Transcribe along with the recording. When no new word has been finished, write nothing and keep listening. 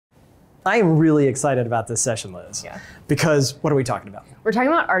I am really excited about this session, Liz. Yeah. Because what are we talking about? We're talking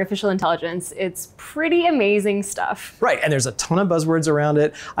about artificial intelligence. It's pretty amazing stuff. Right, and there's a ton of buzzwords around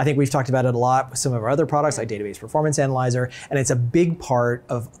it. I think we've talked about it a lot with some of our other products like Database Performance Analyzer, and it's a big part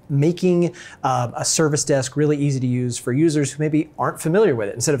of making a service desk really easy to use for users who maybe aren't familiar with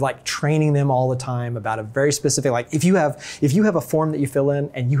it. Instead of like training them all the time about a very specific, like if you have a form that you fill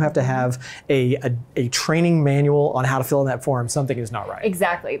in and you have to have a training manual on how to fill in that form, something is not right.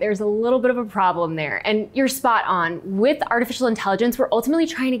 Exactly, there's a little bit of a problem there, and you're spot on. With artificial intelligence, we're ultimately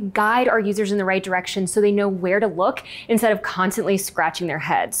trying to guide our users in the right direction so they know where to look instead of constantly scratching their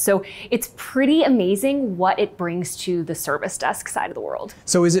heads. So it's pretty amazing what it brings to the service desk side of the world.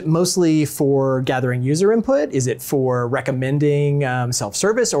 So is it mostly for gathering user input? Is it for recommending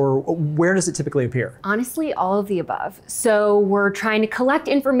self-service, or where does it typically appear? Honestly, all of the above. So we're trying to collect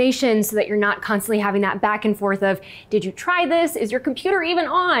information so that you're not constantly having that back and forth of, did you try this? Is your computer even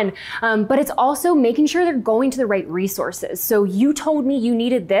on? But it's also making sure they're going to the right resources. So you told me you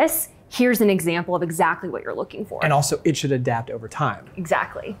needed this. Here's an example of exactly what you're looking for. And also it should adapt over time.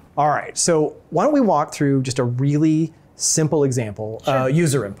 Exactly. All right, so why don't we walk through just a really simple example, Sure.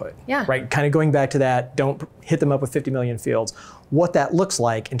 User input. Yeah. Right, kind of going back to that, don't hit them up with 50 million fields. What that looks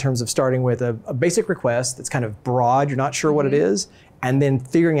like in terms of starting with a basic request that's kind of broad, you're not sure what it is, and then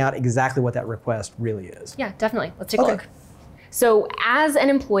figuring out exactly what that request really is. Yeah, definitely. Let's take a look. So as an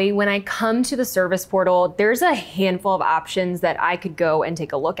employee, when I come to the service portal, there's a handful of options that I could go and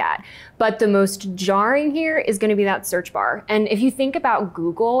take a look at. But the most jarring here is going to be that search bar. And if you think about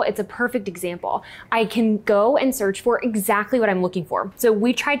Google, it's a perfect example. I can go and search for exactly what I'm looking for. So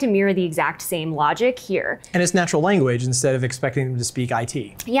we tried to mirror the exact same logic here. And it's natural language instead of expecting them to speak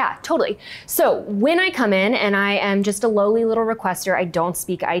IT. Yeah, totally. So when I come in and I am just a lowly little requester, I don't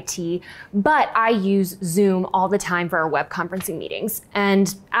speak IT, but I use Zoom all the time for our web conferencing meetings.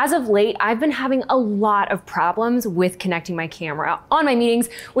 And as of late, I've been having a lot of problems with connecting my camera on my meetings,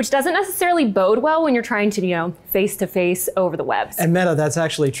 which doesn't necessarily bode well when you're trying to, face-to-face over the webs. And Meta, that's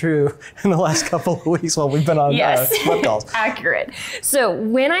actually true in the last couple of weeks while we've been on web calls. Accurate. So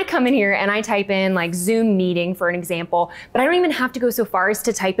when I come in here and I type in like Zoom meeting for an example, but I don't even have to go so far as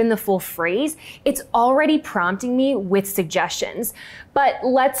to type in the full phrase, it's already prompting me with suggestions. But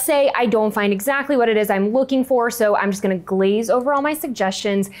let's say I don't find exactly what it is I'm looking for, so I'm just gonna glaze over all my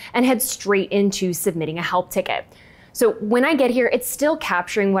suggestions and head straight into submitting a help ticket. So when I get here, it's still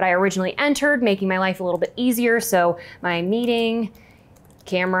capturing what I originally entered, making my life a little bit easier. So my meeting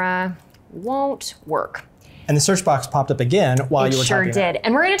camera won't work. And the search box popped up again while you were typing. It sure did.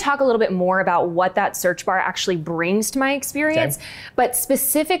 And we're going to talk a little bit more about what that search bar actually brings to my experience, but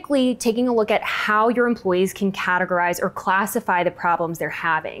specifically taking a look at how your employees can categorize or classify the problems they're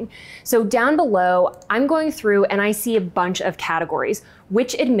having. So down below, I'm going through and I see a bunch of categories,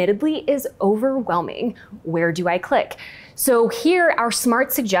 which admittedly is overwhelming. Where do I click? So here are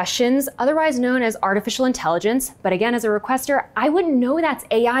smart suggestions, otherwise known as artificial intelligence. But again, as a requester, I wouldn't know that's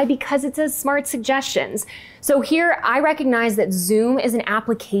AI because it says smart suggestions. So here I recognize that Zoom is an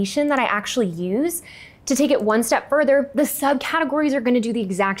application that I actually use. To take it one step further, the subcategories are going to do the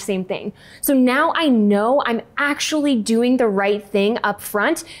exact same thing. So now I know I'm actually doing the right thing up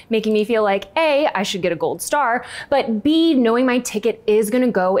front, making me feel like A, I should get a gold star, but B, knowing my ticket is going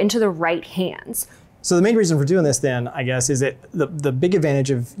to go into the right hands. So the main reason for doing this then, I guess, is that the big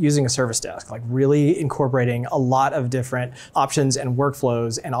advantage of using a service desk, like really incorporating a lot of different options and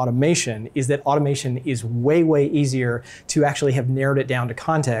workflows and automation, is that automation is way, way easier to actually have narrowed it down to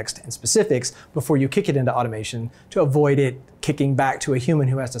context and specifics before you kick it into automation to avoid it kicking back to a human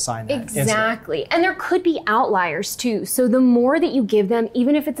who has to sign that. Exactly. And there could be outliers too. So the more that you give them,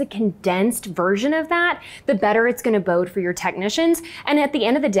 even if it's a condensed version of that, the better it's going to bode for your technicians. And at the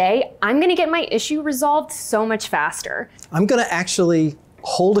end of the day, I'm going to get my issue resolved so much faster. I'm going to actually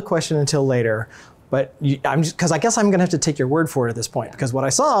hold a question until later. But because I guess I'm going to have to take your word for it at this point, because what I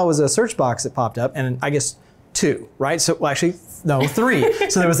saw was a search box that popped up, and I guess 2, right? So, well, actually, no, 3.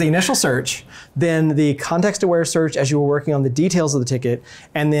 So there was the initial search, then the context-aware search as you were working on the details of the ticket,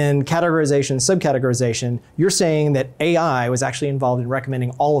 and then categorization, subcategorization. You're saying that AI was actually involved in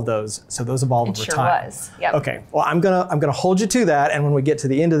recommending all of those, so those evolved over time. It sure was. Yep. Okay. Well, I'm gonna hold you to that, and when we get to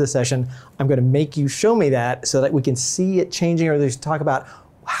the end of the session, I'm gonna make you show me that so that we can see it changing, or at least talk about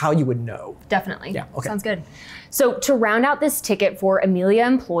how you would know. Definitely. Yeah. Okay. Sounds good. So to round out this ticket for Amelia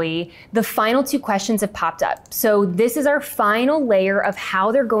employee, the final 2 questions have popped up. So this is our final layer of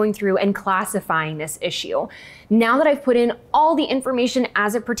how they're going through and classifying this issue. Now that I've put in all the information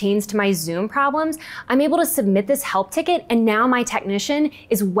as it pertains to my Zoom problems, I'm able to submit this help ticket, and now my technician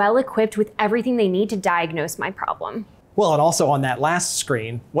is well equipped with everything they need to diagnose my problem. Well, and also on that last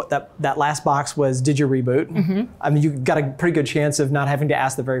screen, what that last box was, did you reboot? I mean, you got a pretty good chance of not having to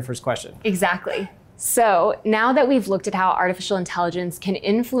ask the very first question. Exactly. So now that we've looked at how artificial intelligence can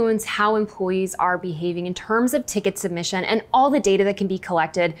influence how employees are behaving in terms of ticket submission and all the data that can be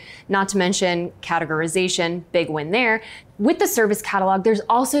collected, not to mention categorization, big win there, with the service catalog, there's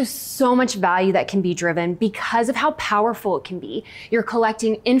also so much value that can be driven because of how powerful it can be. You're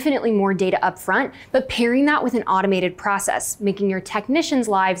collecting infinitely more data up front, but pairing that with an automated process, making your technicians'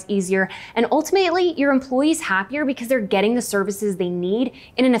 lives easier, and ultimately your employees happier because they're getting the services they need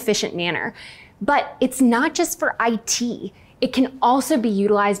in an efficient manner. But it's not just for IT. It can also be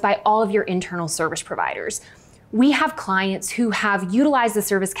utilized by all of your internal service providers. We have clients who have utilized the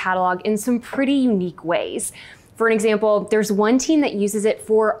service catalog in some pretty unique ways. For an example, there's one team that uses it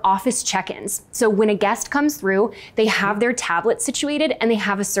for office check-ins. So when a guest comes through, they have their tablet situated and they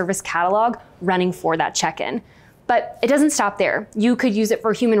have a service catalog running for that check-in. But it doesn't stop there. You could use it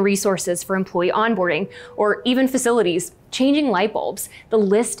for human resources, for employee onboarding, or even facilities, changing light bulbs. The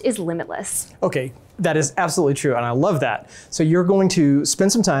list is limitless. Okay, that is absolutely true, and I love that. So you're going to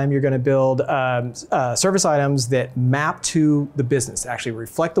spend some time, you're going to build service items that map to the business, actually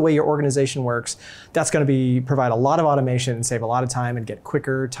reflect the way your organization works. That's going to provide a lot of automation and save a lot of time and get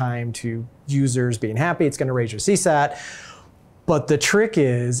quicker time to users being happy. It's going to raise your CSAT. But the trick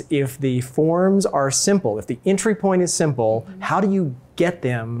is, if the forms are simple, if the entry point is simple, how do you get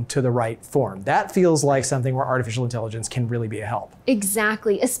them to the right form? That feels like something where artificial intelligence can really be a help.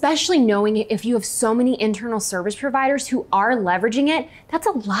 Exactly, especially knowing if you have so many internal service providers who are leveraging it, that's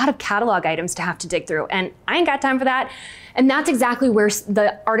a lot of catalog items to have to dig through, and I ain't got time for that. And that's exactly where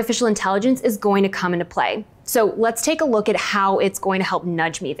the artificial intelligence is going to come into play. So let's take a look at how it's going to help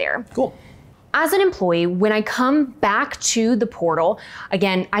nudge me there. Cool. As an employee, when I come back to the portal,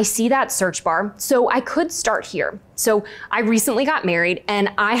 again, I see that search bar, so I could start here. So I recently got married and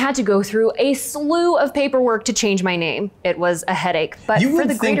I had to go through a slew of paperwork to change my name. It was a headache, but for the greater good. You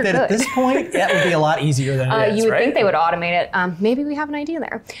would think that at this point, that would be a lot easier than it is, you would right? think they would automate it. Maybe we have an idea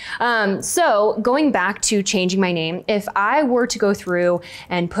there. So going back to changing my name, if I were to go through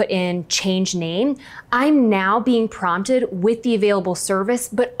and put in change name, I'm now being prompted with the available service,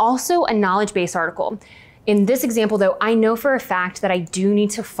 but also a knowledge base article. In this example though, I know for a fact that I do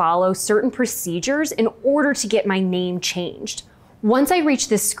need to follow certain procedures in order to get my name changed. Once I reach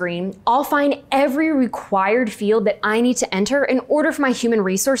this screen, I'll find every required field that I need to enter in order for my human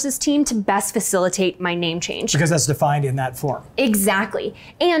resources team to best facilitate my name change. Because that's defined in that form. Exactly.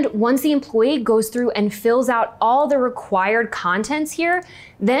 And once the employee goes through and fills out all the required contents here,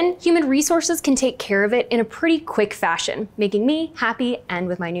 then human resources can take care of it in a pretty quick fashion, making me happy and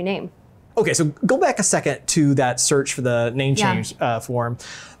with my new name. Okay, so go back a second to that search for the name change form.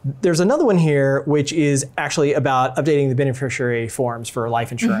 There's another one here, which is actually about updating the beneficiary forms for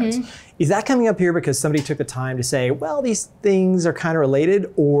life insurance. Is that coming up here because somebody took the time to say, well, these things are kind of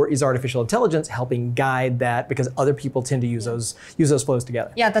related, or is artificial intelligence helping guide that because other people tend to use those flows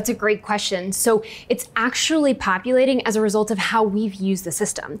together? Yeah, that's a great question. So it's actually populating as a result of how we've used the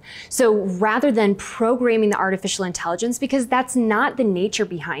system. So rather than programming the artificial intelligence, because that's not the nature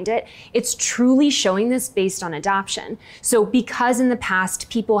behind it, it's truly showing this based on adoption. So because in the past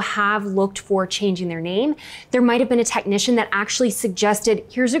people have looked for changing their name, there might have been a technician that actually suggested,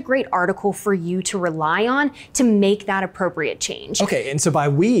 here's a great article for you to rely on to make that appropriate change. Okay, and so by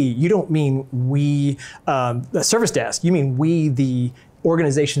we, you don't mean we, the service desk, you mean we, the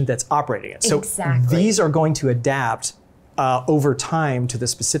organization that's operating it. So exactly. These are going to adapt over time to the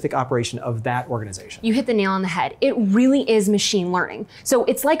specific operation of that organization. You hit the nail on the head. It really is machine learning. So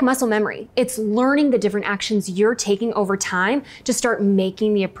it's like muscle memory. It's learning the different actions you're taking over time to start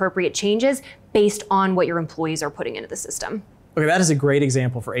making the appropriate changes based on what your employees are putting into the system. Okay, that is a great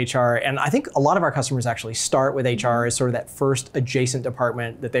example for HR. And I think a lot of our customers actually start with HR as sort of that first adjacent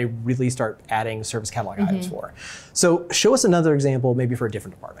department that they really start adding service catalog items for. So show us another example, maybe for a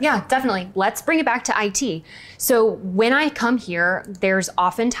different department. Yeah, definitely. Let's bring it back to IT. So when I come here, there's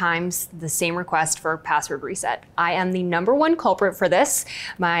oftentimes the same request for password reset. I am the #1 culprit for this.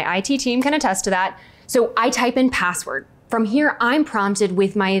 My IT team can attest to that. So I type in password. From here, I'm prompted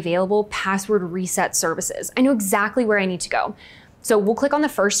with my available password reset services. I know exactly where I need to go. So we'll click on the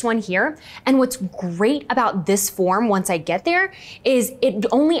first one here. And what's great about this form once I get there is it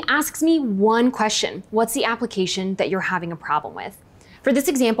only asks me one question. What's the application that you're having a problem with? For this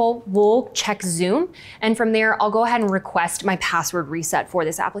example, we'll check Zoom. And from there, I'll go ahead and request my password reset for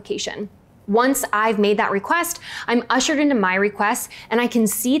this application. Once I've made that request, I'm ushered into my request and I can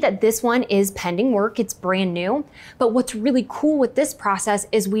see that this one is pending work, it's brand new. But what's really cool with this process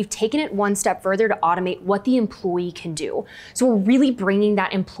is we've taken it one step further to automate what the employee can do. So we're really bringing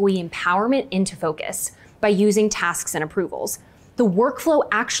that employee empowerment into focus by using tasks and approvals. The workflow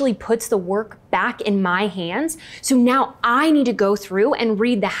actually puts the work back in my hands. So now I need to go through and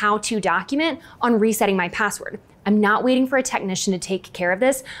read the how-to document on resetting my password. I'm not waiting for a technician to take care of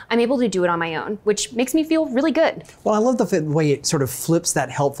this. I'm able to do it on my own, which makes me feel really good. Well, I love the way it sort of flips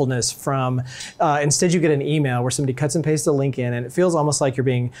that helpfulness from instead you get an email where somebody cuts and pastes a link in and it feels almost like you're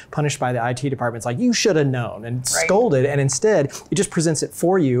being punished by the IT department. It's like, you should have known and scolded. And instead, it just presents it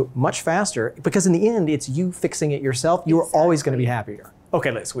for you much faster because in the end, it's you fixing it yourself. You are always going to be happier. Okay,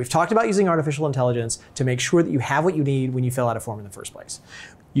 Liz, we've talked about using artificial intelligence to make sure that you have what you need when you fill out a form in the first place.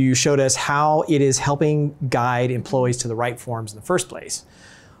 You showed us how it is helping guide employees to the right forms in the first place.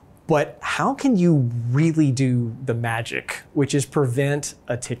 But how can you really do the magic, which is prevent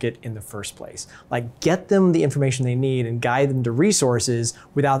a ticket in the first place? Like get them the information they need and guide them to resources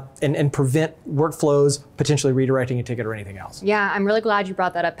without and prevent workflows potentially redirecting a ticket or anything else. Yeah, I'm really glad you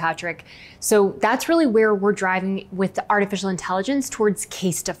brought that up, Patrick. So that's really where we're driving with the artificial intelligence towards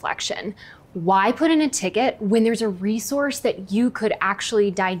case deflection. Why put in a ticket when there's a resource that you could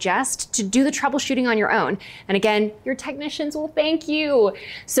actually digest to do the troubleshooting on your own? And again, your technicians will thank you.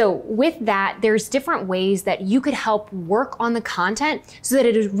 So with that, there's different ways that you could help work on the content so that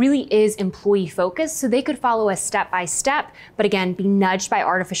it really is employee focused, so they could follow a step-by-step, but again, be nudged by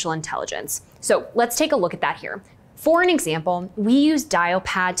artificial intelligence. So let's take a look at that here. For an example, we use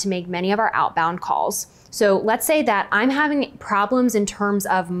Dialpad to make many of our outbound calls. So let's say that I'm having problems in terms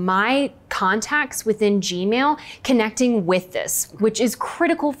of my contacts within Gmail connecting with this, which is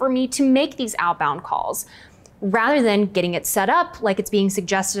critical for me to make these outbound calls. Rather than getting it set up like it's being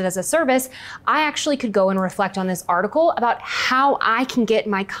suggested as a service, I actually could go and reflect on this article about how I can get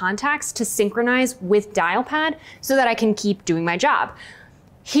my contacts to synchronize with Dialpad so that I can keep doing my job.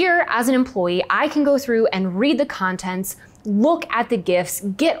 Here, as an employee, I can go through and read the contents, look at the GIFs,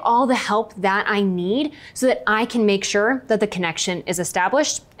 get all the help that I need so that I can make sure that the connection is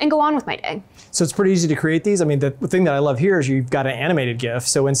established and go on with my day. So it's pretty easy to create these. I mean, the thing that I love here is you've got an animated GIF.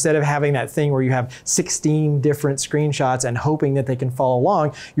 So instead of having that thing where you have 16 different screenshots and hoping that they can follow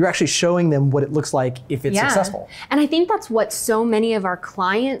along, you're actually showing them what it looks like if it's successful. And I think that's what so many of our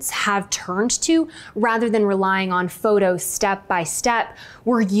clients have turned to rather than relying on photos step by step.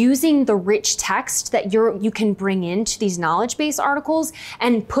 We're using the rich text that you can bring into these knowledge-based articles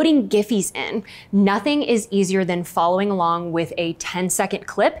and putting Giphies in. Nothing is easier than following along with a 10-second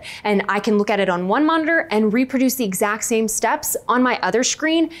clip, and I can look at it on one monitor and reproduce the exact same steps on my other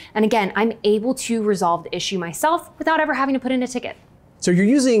screen. And again, I'm able to resolve the issue myself without ever having to put in a ticket. So you're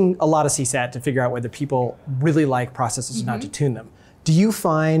using a lot of CSAT to figure out whether people really like processes or not to tune them. Do you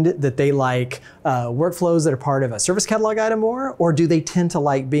find that they like workflows that are part of a service catalog item more, or do they tend to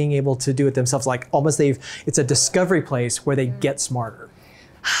like being able to do it themselves? Like almost it's a discovery place where they get smarter.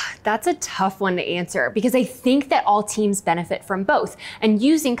 That's a tough one to answer because I think that all teams benefit from both. And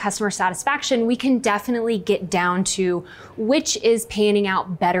using customer satisfaction, we can definitely get down to which is panning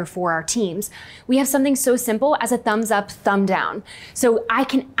out better for our teams. We have something so simple as a thumbs up, thumb down. So I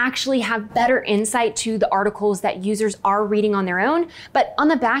can actually have better insight to the articles that users are reading on their own. But on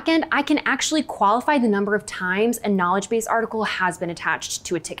the back end, I can actually qualify the number of times a knowledge-based article has been attached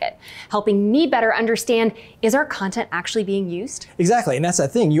to a ticket, helping me better understand, is our content actually being used? Exactly, and that's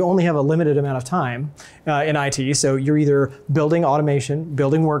that thing. You only have a limited amount of time in IT, so you're either building automation,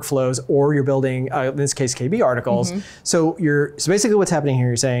 building workflows, or you're building, in this case, KB articles. So basically what's happening here,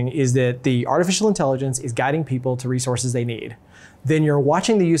 you're saying, is that the artificial intelligence is guiding people to resources they need. Then you're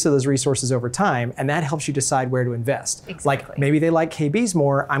watching the use of those resources over time, and that helps you decide where to invest. Exactly. Like maybe they like KBs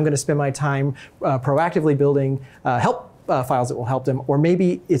more, I'm gonna spend my time proactively building help files that will help them, or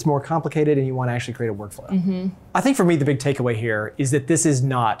maybe it's more complicated and you want to actually create a workflow. I think for me, the big takeaway here is that this is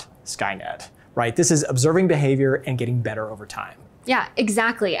not Skynet, right? This is observing behavior and getting better over time. Yeah,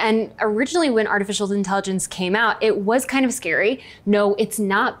 exactly. And originally when artificial intelligence came out, it was kind of scary. No, it's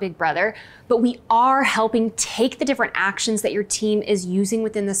not Big Brother, but we are helping take the different actions that your team is using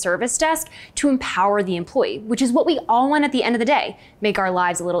within the service desk to empower the employee, which is what we all want at the end of the day. Make our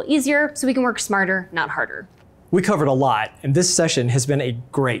lives a little easier so we can work smarter, not harder. We covered a lot, and this session has been a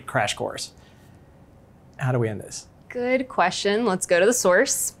great crash course. How do we end this? Good question. Let's go to the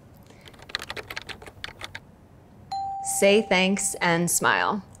source. Say thanks and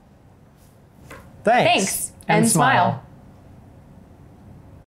smile. Thanks And smile.